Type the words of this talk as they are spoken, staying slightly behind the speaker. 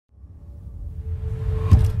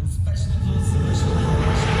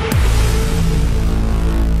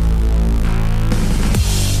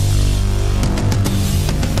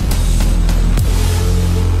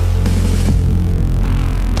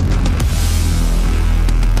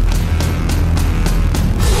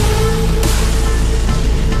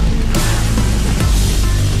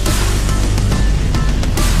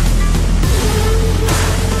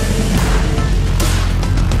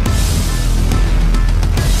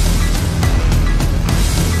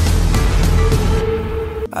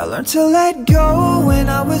learned to let go when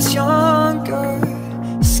I was younger,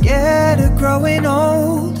 scared of growing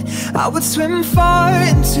old. I would swim far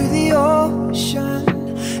into the ocean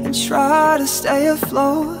and try to stay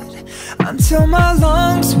afloat, until my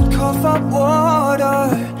lungs would cough up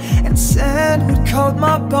water and sand would coat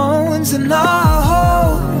my bones. And I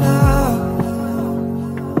hope now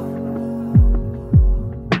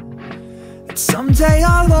that someday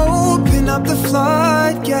I'll open up the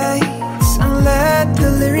floodgates and let the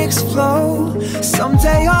lyrics flow.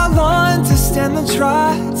 Someday I'll understand the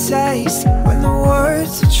dry taste when the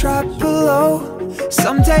words are trapped below.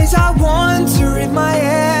 Some days I wonder if my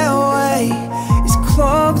airway is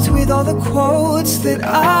clogged with all the quotes that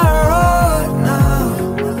I wrote now.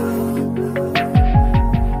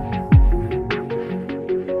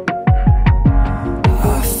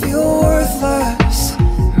 I feel worthless.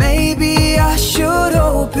 Maybe I should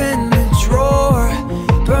open the drawer,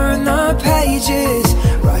 burn the pages,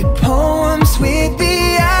 write poems with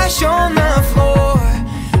the ash on the floor,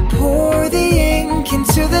 pour the ink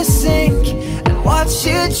into the sink and watch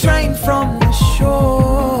it drain from the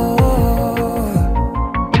shore.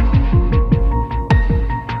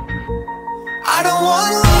 I don't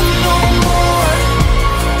want love no more,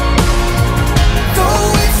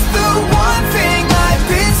 though it's the one thing I've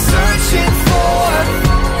been searching for.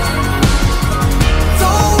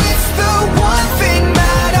 Though it's the one thing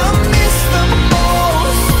that I miss the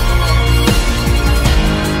most.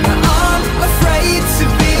 I'm afraid to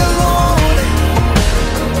be alone.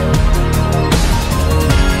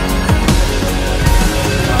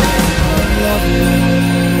 Love me,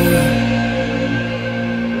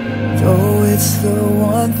 though it's the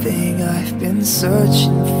one thing I've been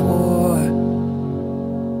searching for.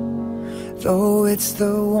 Though it's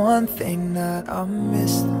the one thing that I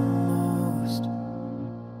miss the most.